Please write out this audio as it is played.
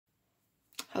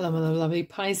Hello, my lovely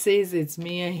Pisces. It's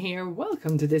Mia here.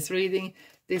 Welcome to this reading.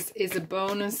 This is a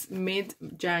bonus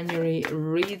mid-January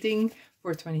reading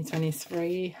for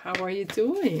 2023. How are you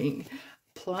doing?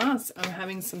 Plus, I'm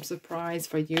having some surprise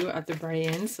for you at the very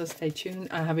end, so stay tuned.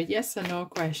 I have a yes or no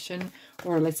question,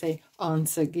 or let's say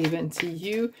answer given to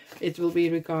you. It will be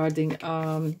regarding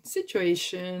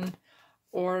situation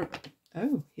or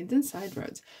hidden side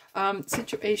roads,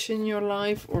 situation in your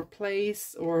life or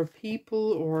place or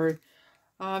people or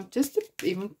just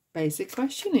even basic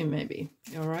questioning maybe.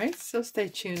 All right, so stay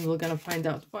tuned. We're gonna find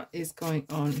out what is going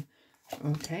on.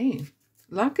 Okay,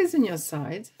 luck is on your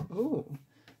side. Oh,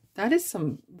 that is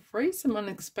some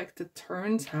unexpected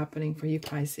turns happening for you,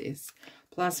 Pisces.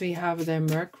 Plus we have the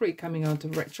Mercury coming out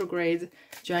of retrograde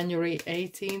January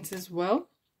 18th as well.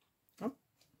 Oh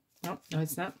no,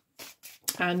 it's not.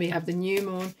 And we have the new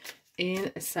moon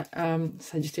in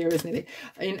Sagittarius, nearly,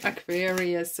 in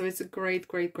Aquarius. So it's a great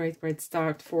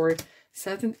start for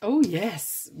certain. Oh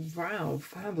yes, wow,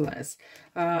 fabulous.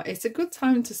 It's a good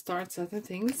time to start certain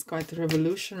things. Quite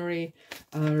revolutionary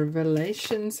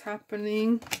revelations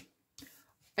happening.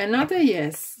 Another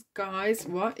yes, guys.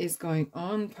 What is going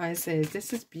on, Pisces?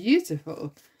 This is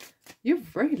beautiful. You're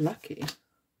very lucky.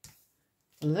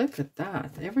 Look at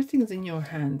that. Everything's in your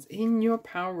hands, in your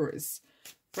powers.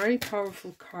 Very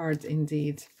powerful cards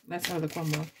indeed. Let's have a look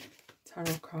one more.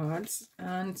 Tarot cards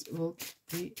and will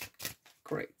be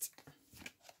great.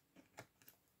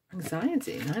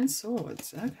 Anxiety, 9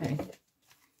 swords. Okay.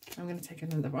 I'm going to take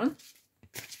another one.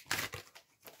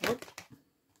 Oh.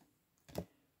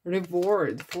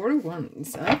 Reward, 4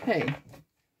 wands. Okay.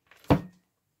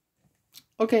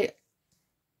 Okay.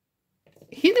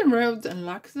 Hidden road and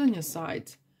luck is on your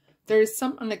side. There is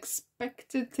some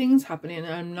unexpected things happening, and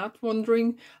I'm not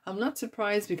wondering, I'm not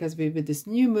surprised, because with this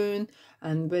new moon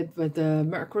and with the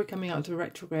Mercury coming out to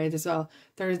retrograde as well,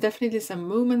 there is definitely some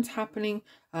movement happening,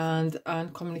 and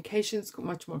communications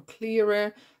much more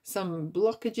clearer. Some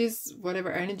blockages,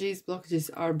 whatever energies, blockages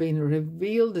are being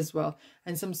revealed as well,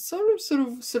 and some sort of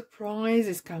surprise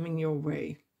is coming your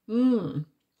way.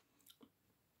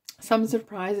 Some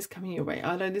surprise is coming your way.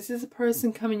 Either this is a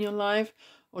person coming in your life,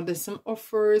 or there's some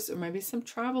offers, or maybe some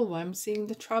travel. Well, I'm seeing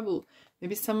the travel.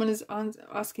 Maybe someone is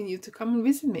asking you to come and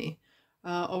visit me,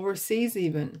 overseas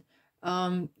even.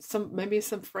 Maybe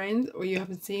some friend or you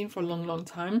haven't seen for a long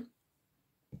time.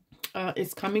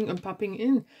 It's coming and popping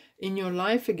in your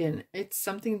life again. It's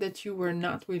something that you were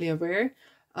not really aware.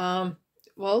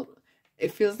 Well,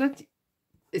 it feels that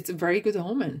it's a very good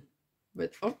omen.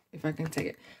 But oh, if I can take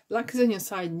it, luck is on your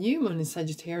side. New moon in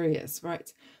Sagittarius, right?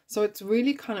 So it's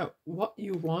really kind of what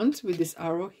you want with this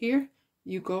arrow here.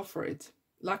 You go for it.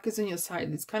 Luck is on your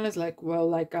side. It's kind of like, well,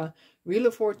 like a Wheel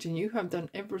of Fortune. You have done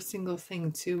every single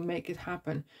thing to make it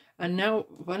happen. And now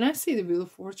when I see the Wheel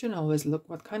of Fortune, I always look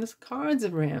what kind of cards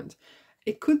around.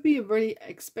 It could be a very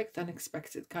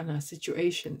unexpected kind of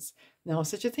situations. Now,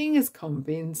 such a thing as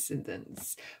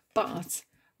coincidence, but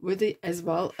with it as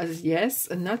well as yes,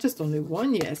 and not just only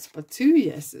one yes, but 2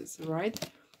 yeses, right?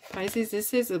 Pisces,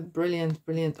 this is a brilliant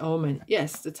omen.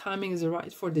 Yes, the timing is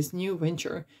right for this new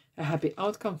venture. A happy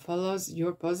outcome follows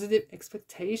your positive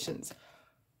expectations.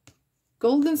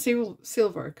 Gold and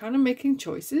silver, kind of making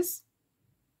choices,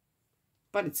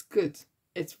 but it's good.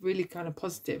 It's really kind of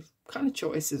positive kind of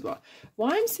choice as well.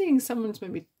 Why I'm seeing someone's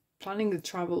maybe planning the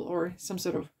travel, or some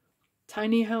sort of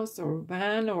tiny house or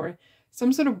van, or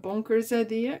some sort of bonkers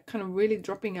idea, kind of really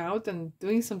dropping out and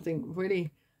doing something really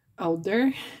out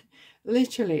there.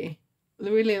 Literally,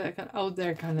 really like an out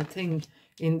there kind of thing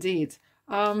indeed.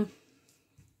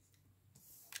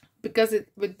 Because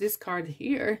with this card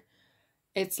here,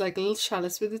 it's like a little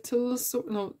chalice with the tools, so,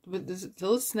 no, with the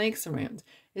little snakes around.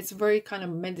 It's very kind of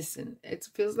medicine. It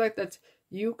feels like that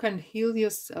you can heal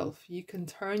yourself. You can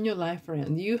turn your life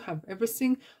around. You have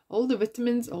everything, all the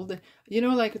vitamins, all the, you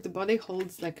know, like the body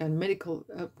holds like a medical,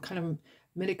 kind of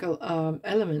medical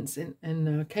elements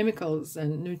and chemicals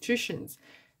and nutritions.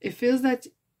 It feels that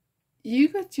you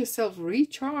got yourself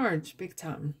recharged big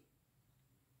time.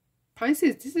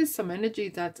 Pisces, this is some energy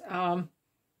that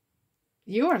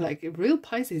you are like a real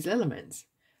Pisces elements.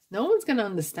 No one's going to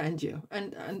understand you,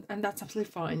 and that's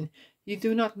absolutely fine. You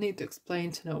do not need to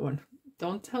explain to no one.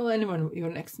 Don't tell anyone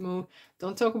your next move.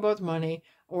 Don't talk about money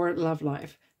or love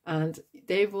life, and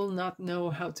they will not know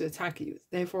how to attack you.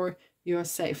 Therefore, you are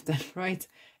safe then, right?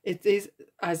 It is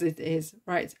as it is,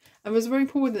 right? And it was very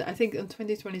important, I think, in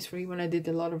 2023, when I did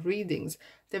a lot of readings,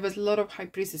 there was a lot of High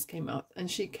Priestess came out, and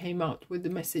she came out with the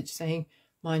message saying,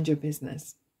 mind your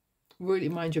business. Really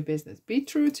mind your business. Be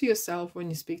true to yourself when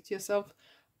you speak to yourself.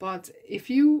 But if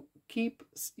you keep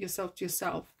yourself to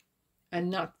yourself and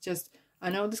not just I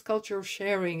know this culture of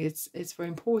sharing, it's very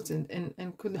important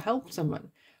and could help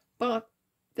someone. But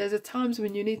there's a times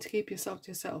when you need to keep yourself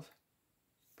to yourself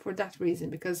for that reason,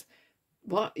 because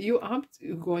what you're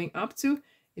going up to,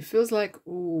 it feels like,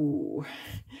 ooh,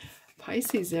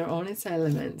 Pisces, they're on its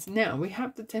element. Now, we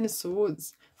have the 10 of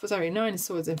Swords, sorry, 9 of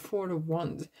Swords and 4 of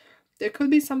Wands. There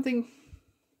could be something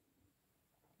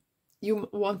you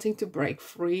wanting to break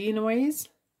free in ways,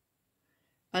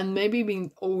 and maybe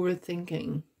being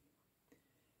overthinking.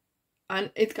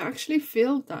 And it actually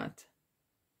felt that.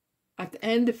 At the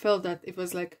end, it felt that it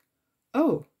was like,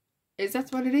 oh, is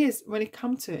that what it is when it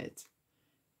comes to it?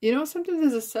 You know, sometimes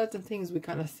there's a certain things we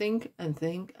kind of think and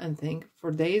think and think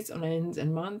for days on end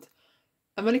and month.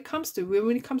 And when it comes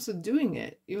to doing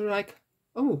it, you're like,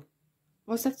 oh,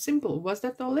 was that simple? Was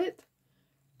that all it?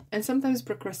 And sometimes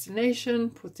procrastination,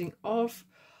 putting off,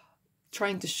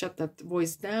 trying to shut that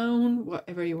voice down,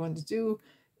 whatever you want to do,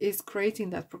 is creating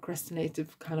that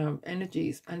procrastinative kind of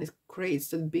energies, and it creates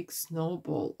that big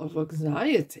snowball of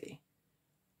anxiety.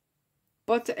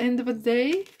 But at the end of the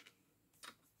day,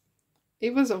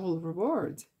 it was all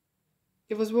reward.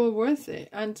 It was well worth it.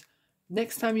 And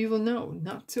next time you will know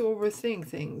not to overthink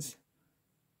things.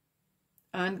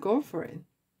 And go for it.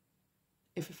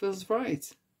 If it feels right.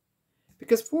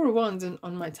 Because 4 of Wands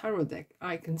on my tarot deck,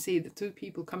 I can see the 2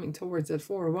 people coming towards that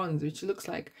 4 of Wands, which looks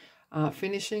like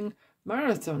finishing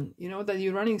marathon. You know, that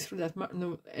you're running through that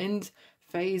end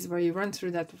phase where you run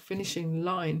through that finishing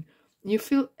line. You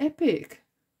feel epic,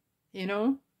 you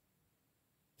know?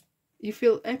 You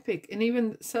feel epic. And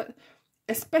even,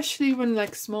 especially when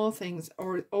like small things,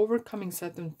 or overcoming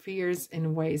certain fears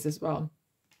in ways as well.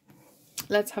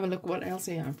 Let's have a look what else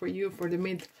I have for you for the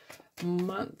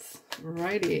mid-month.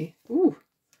 Righty. Ooh.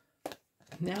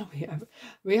 Now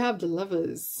we have the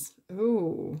Lovers.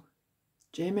 Ooh.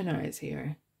 Gemini is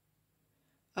here.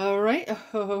 All right.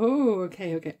 Oh,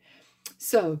 okay.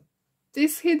 So,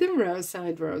 this hidden road,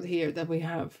 side road here that we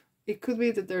have, it could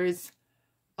be that there is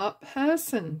a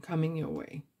person coming your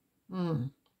way.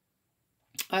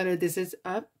 Either this is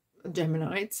a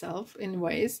Gemini itself in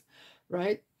ways,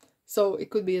 right? So it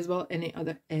could be as well any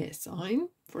other air sign,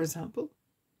 for example.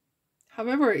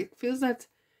 However, it feels that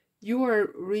you are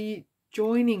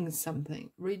rejoining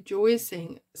something,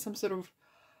 rejoicing, some sort of,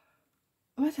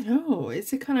 I don't know,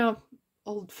 is it kind of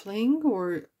old fling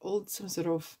or some sort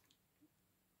of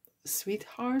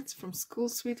sweetheart from school,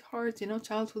 sweetheart, you know,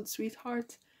 childhood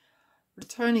sweetheart,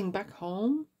 returning back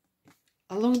home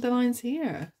along the lines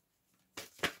here.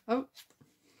 Oh,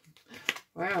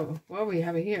 wow, what we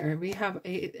have here? We have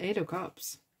 8 of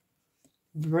Cups.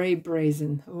 Very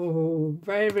brazen. Oh,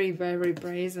 very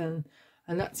brazen.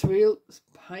 And that's real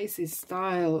Pisces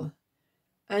style.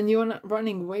 And you're not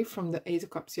running away from the 8 of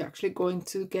Cups. You're actually going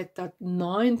to get that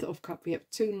 9th of Cups. We have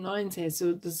 2 9s here.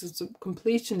 So this is,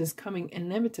 completion is coming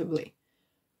inevitably.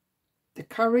 The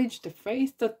courage, the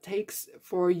faith that takes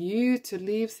for you to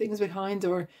leave things behind,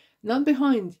 or not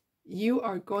behind. You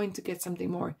are going to get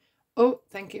something more. Oh,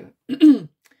 thank you.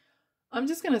 I'm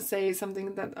just going to say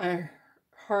something that I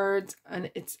heard,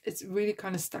 and it's really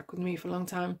kind of stuck with me for a long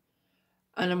time.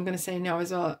 And I'm going to say now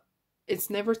as well, it's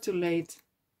never too late.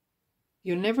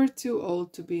 You're never too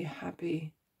old to be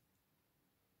happy.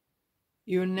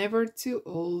 You're never too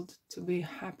old to be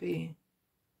happy.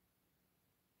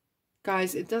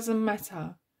 Guys, it doesn't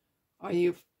matter. Are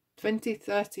you 20,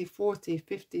 30, 40,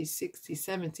 50, 60,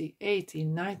 70, 80,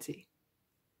 90?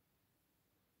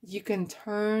 You can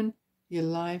turn your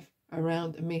life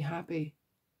around and be happy.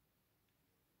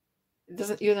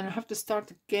 You don't have to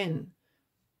start again,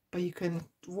 but you can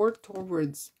work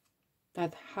towards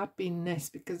that happiness,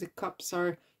 because the cups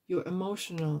are your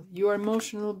emotional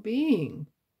being.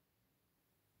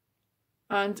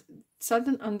 And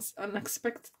sudden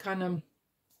unexpected kind of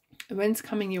events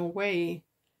coming your way,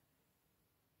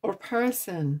 or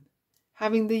person,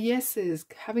 having the yeses,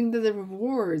 having the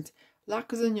reward,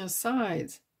 luck is on your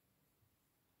side.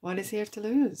 What is here to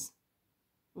lose?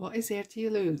 What is here to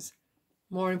lose?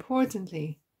 More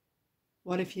importantly,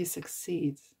 what if you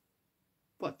succeed?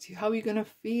 How are you going to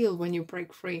feel when you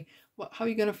break free? How are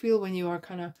you going to feel when you are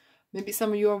kind of, maybe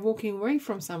some of you are walking away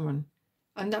from someone,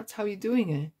 and that's how you're doing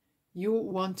it. You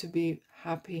want to be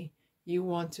happy. You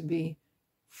want to be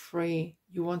free.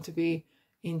 You want to be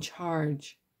in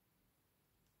charge.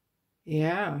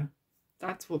 Yeah,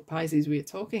 that's what Pisces we're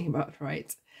talking about,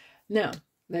 right? Now,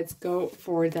 let's go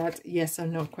for that yes or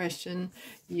no question.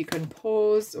 You can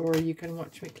pause, or you can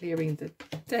watch me clearing the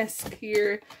desk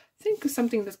here. Think of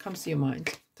something that comes to your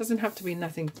mind. Doesn't have to be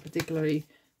nothing particularly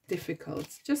difficult.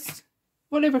 Just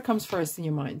whatever comes first in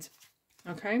your mind.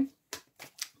 Okay?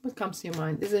 What comes to your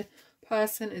mind? Is it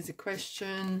person? Is it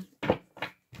question?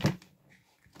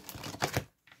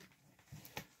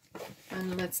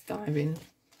 And let's dive in.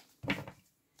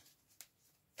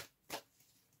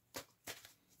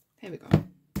 Here we go.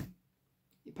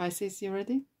 Pisces, you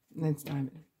ready? Let's dive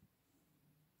in.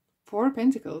 4 of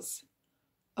Pentacles.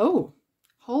 Oh,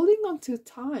 holding on too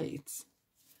tight.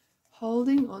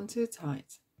 Holding on too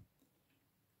tight.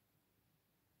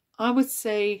 I would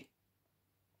say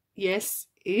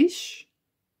yes-ish.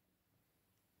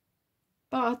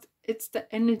 But it's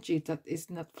the energy that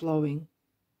is not flowing.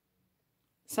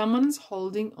 Someone's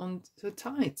holding on too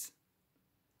tight.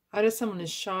 Either someone is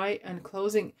shy and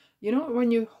closing. You know, when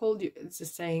you hold, it's a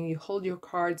saying, you hold your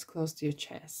cards close to your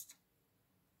chest.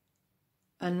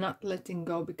 And not letting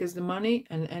go, because the money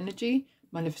and energy,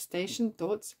 manifestation,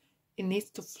 thoughts, it needs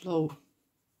to flow.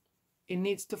 It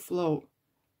needs to flow.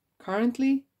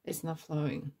 Currently, it's not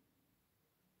flowing.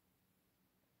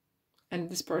 And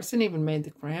this person even made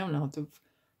the crown out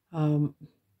of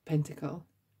pentacle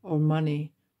or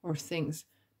money or things.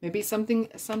 Maybe something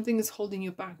is holding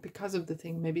you back because of the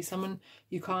thing. Maybe someone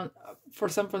you can't, for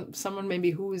someone maybe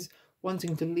who is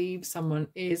wanting to leave, someone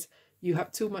is, you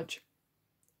have too much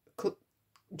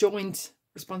joint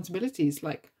responsibilities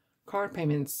like car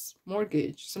payments,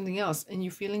 mortgage, something else, and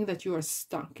you're feeling that you are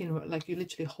stuck in, like you're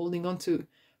literally holding on to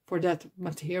for that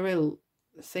material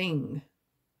thing.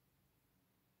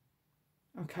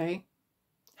 Okay.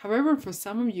 However, for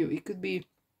some of you, it could be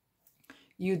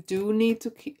you do need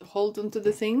to hold on to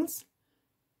the things,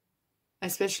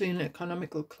 especially in an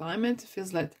economical climate. It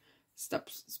feels like stop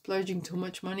splurging too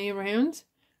much money around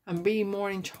and be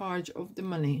more in charge of the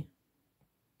money.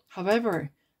 However,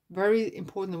 very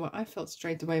important, what I felt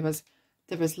straight away was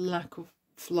there was lack of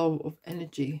flow of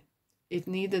energy. It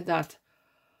needed that,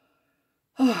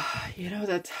 you know,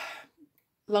 that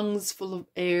lungs full of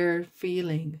air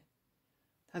feeling,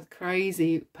 that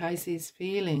crazy Pisces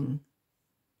feeling.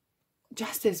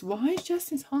 Justice. Why is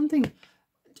justice hunting?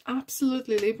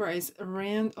 Absolutely Libra is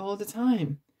around all the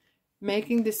time,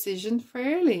 making decisions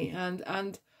fairly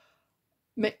and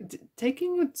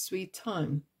taking your sweet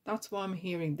time. That's what I'm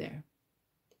hearing there.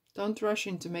 Don't rush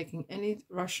into making any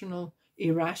irrational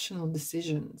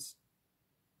decisions.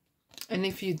 And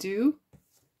if you do,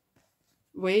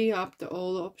 weigh up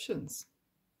all options.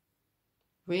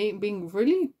 Being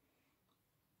really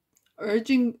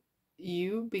urging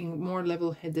you being more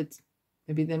level-headed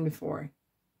maybe than before.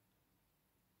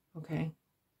 Okay.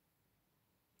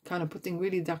 Kind of putting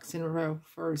really ducks in a row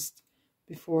first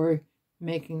before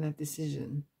making that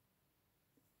decision.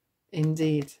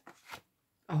 Indeed.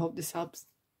 I hope this helps.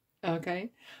 Okay.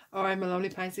 All right, my lovely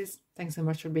Pisces. Thanks so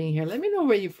much for being here. Let me know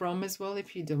where you're from as well,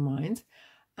 if you don't mind.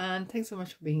 And thanks so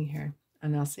much for being here.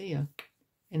 And I'll see you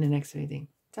in the next reading.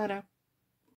 Ta-da.